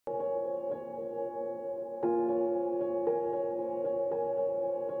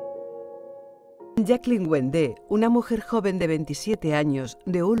Jackline Mwende, una mujer joven de 27 años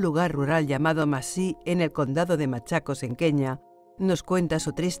de un lugar rural llamado Masii en el condado de Machakos, en Kenia, nos cuenta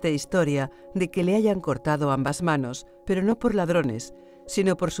su triste historia de que le hayan cortado ambas manos, pero no por ladrones,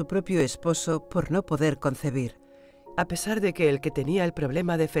 sino por su propio esposo por no poder concebir, a pesar de que el que tenía el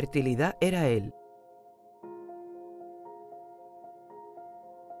problema de fertilidad era él.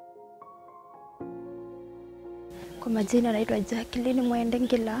 Kwa majina naitwa Jackline Mwende.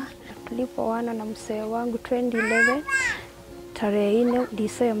 Tulipoana na mzee wangu 2011 tarehe 4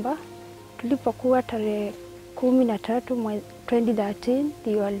 Disemba, tulipokuwa tarehe 13 2013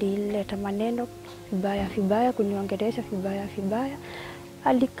 ndio alileta maneno vibaya kuniongelesha vibaya.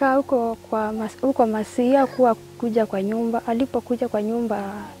 Alikaa huko Masii kuja kwa nyumba. Alipokuja kwa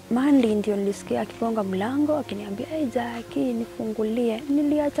nyumba Monday ndio nilisikia akigonga mlango akiniambia, "Hey Jackie, nifungulie."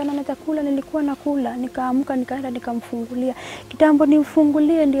 Niliachana na chakula nilikuwa nakula, nikaamka nikaenda nikamfungulia. Kitambo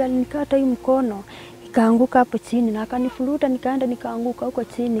nimfungulie ndio alinikata hii mkono. Nikaanguka hapo chini na akanifuruta, nikaenda nikaanguka huko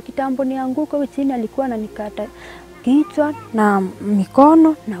chini. Kitambo nianguka huko chini alikuwa ananikata kichwa na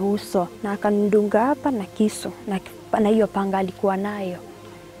mikono na uso, na akanidunga hapa na kisu na hiyo panga alikuwa nayo.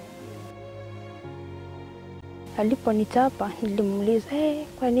 Aliponichapa nilimuuliza,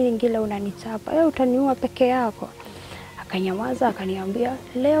 kwa nini Ngila unanichapa? Utaniua peke yako. Akanyamaza, akaniambia,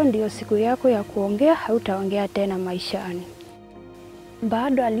 leo ndio siku yako ya kuongea, hautaongea tena maishani.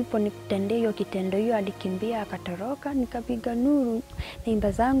 Baada aliponitendea hiyo kitendo hiyo alikimbia akatoroka. Nikapiga nuru,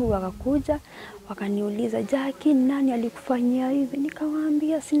 neiba zangu wakakuja wakaniuliza, Jackie, nani alikufanyia hivi?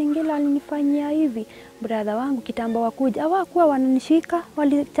 Nikawaambia, si Ngila alinifanyia hivi. Brother wangu kitambo wakuja hawakuwa wananishika,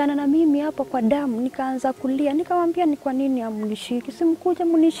 walichana na mimi hapo kwa damu. Nikaanza kulia, nikamwambia, ni kwa nini hamnishiki? Simkuja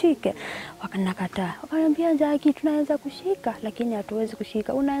mnishike. Wakanakataa. Wakaniambia, Jackie, tunaweza kushika lakini hatuwezi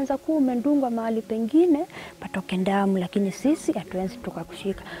kushika. Unaweza kuwa umedungwa mahali pengine patoke damu, lakini sisi hatuwezi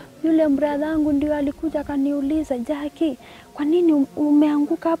tukakushika. Yule brother wangu ndio alikuja akaniuliza, Jackie, kwa nini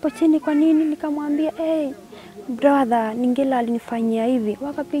umeanguka hapo chini? Kwa nini? Nikamwambia, brother, Ngila alinifanyia hivi.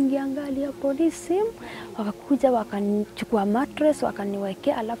 Wakapingia ngali ya polisi, wakakuja wakanichukua mattress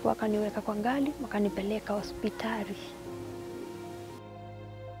wakaniwekea, alafu wakaniweka kwa ngali wakanipeleka hospitali.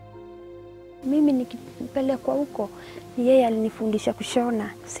 Mimi nikipelekwa huko, yeye alinifundisha kushona.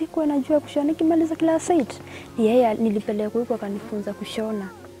 Sikuwa najua kushona. Nikimaliza class 8 yeye nilipelekwa huko akanifunza kushona.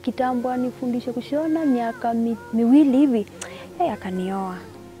 Kitambo anifundisha kushona miaka miwili hivi, yeye akanioa.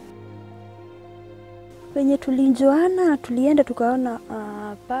 Venye tulijuana, tulienda tukaona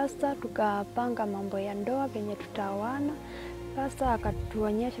pastor, tukapanga mambo ya ndoa venye tutaoana. Pastor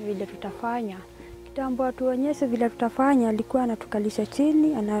akatuonyesha vile tutafanya. Kitambo atuonyeshe vile tutafanya, alikuwa anatukalisha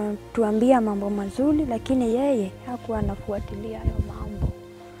chini, anatuambia mambo mazuri, lakini yeye hakuwa anafuatilia hayo mambo.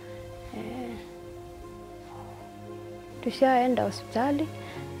 Tushaenda hospitali,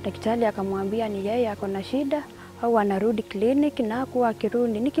 daktari akamwambia ni yeye ako na shida au anarudi clinic, na hakuwa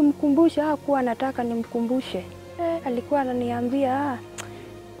akirudi. Nikimkumbusha hakuwa anataka nimkumbushe. Alikuwa ananiambia,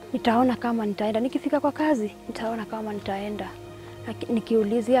 nitaona kama nitaenda. Nikifika kwa kazi, nitaona kama nitaenda.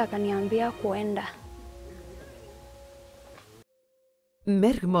 Nikiulizia akaniambia kuenda.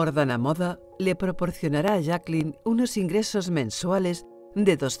 Merck More Than Moda le proporcionará a Jackline unos ingresos mensuales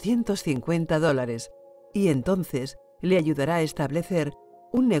de $250 y entonces le ayudará a establecer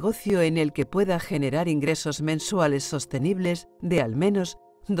un negocio en el que pueda generar ingresos mensuales sostenibles de al menos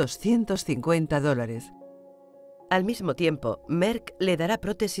 $250. Al mismo tiempo, Merck le dará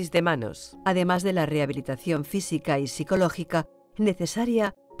prótesis de manos, además de la rehabilitación física y psicológica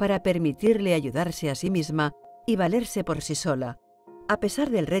necesaria para permitirle ayudarse a sí misma y valerse por sí sola, a pesar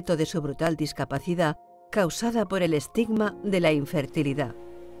del reto de su brutal discapacidad causada por el estigma de la infertilidad.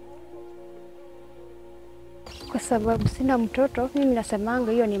 Kwa sababu sina mtoto, mimi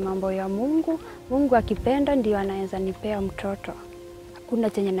nasemanga hiyo ni mambo ya Mungu. Mungu akipenda ndio anaweza nipea mtoto. Hakuna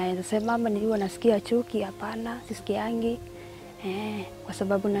chenye naweza sema mama niliwa nasikia chuki, hapana, sisikiangi. Kwa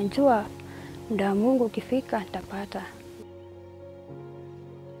sababu najua muda wa Mungu ukifika nitapata.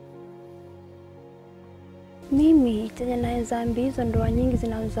 Mimi chenye naweza ambia hizo ndoa nyingi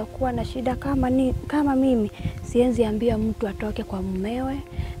zinaweza kuwa na shida kama mimi, siwezi ambia mtu atoke kwa mumewe.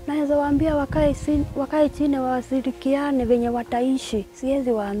 Naweza waambia wakae chini wasirikiane venye wataishi.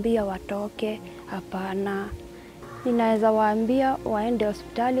 Siwezi waambia watoke, hapana. Ninaweza waambia waende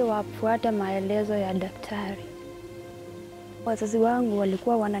hospitali wafuate maelezo ya daktari. Wazazi wangu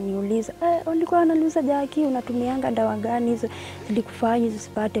walikuwa wananiuliza, Jackie, unatumianga dawa gani hizo ili kufanya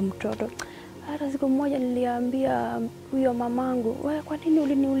usipate mtoto? Hata siku moja niliambia huyo mamangu, kwa nini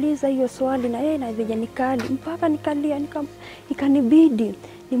uliniuliza hiyo swali na yeye na venye nikali? Mpaka nikalia, ikanibidi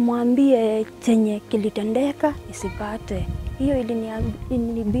nimwambie chenye kilitendeka nisipate. Hiyo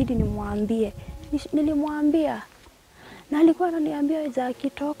ilinibidi nimwambie nilimwambia, na alikuwa ananiambia za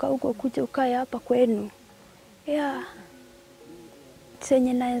akitoka huko kuja ukae hapa kwenu.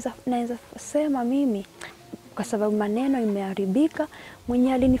 Chenye naweza sema mimi, kwa sababu maneno imeharibika,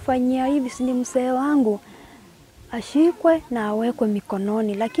 mwenye alinifanyia hivi si ni mzee wangu, ashikwe na awekwe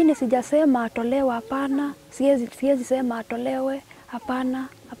mikononi. Lakini sijasema atolewe, hapana. Siwezi sema atolewe, hapana,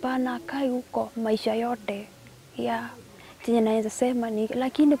 akae huko maisha yote. Chenye naweza sema ni,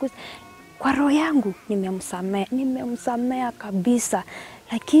 lakini kwa roho yangu nimemsamea kabisa,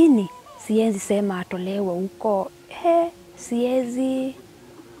 lakini siwezi sema atolewe huko. Siwezi.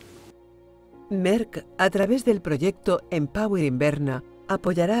 Merck, a través del proyecto Empower Inverna,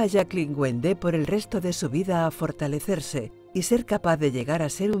 apoyará a Jackline Mwende por el resto de su vida a fortalecerse y ser capaz de llegar a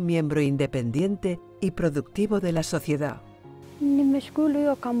ser un miembro independiente y productivo de la sociedad. Nimeshukuru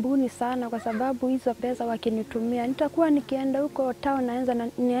hiyo kampuni sana, kwa sababu hizo pesa wakinitumia nitakuwa nikienda huko town, naanza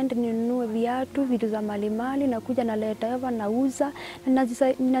niende ninunue vitu za malimali, na kuja naleta hapa nauza, na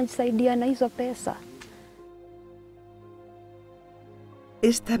najisaidia na hizo pesa.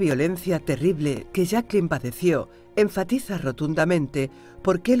 Esta violencia terrible que Jackline padeció enfatiza rotundamente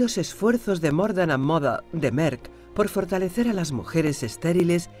por qué los esfuerzos de More Than de Merck por fortalecer a las mujeres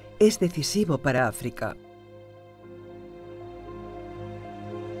estériles es decisivo para África.